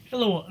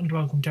Hello and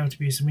welcome to How to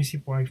Be a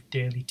Submissive Wife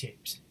Daily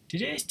Tips.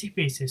 Today's tip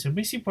is a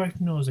submissive wife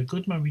knows a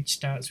good marriage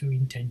starts with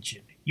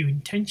intention. You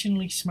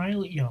intentionally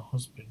smile at your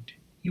husband.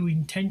 You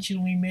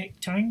intentionally make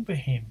time for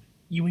him.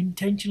 You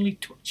intentionally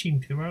touch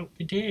him throughout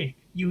the day.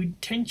 You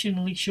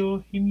intentionally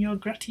show him your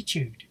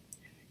gratitude.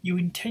 You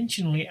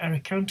intentionally are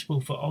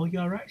accountable for all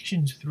your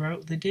actions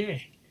throughout the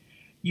day.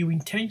 You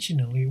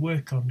intentionally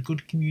work on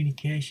good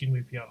communication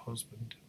with your husband.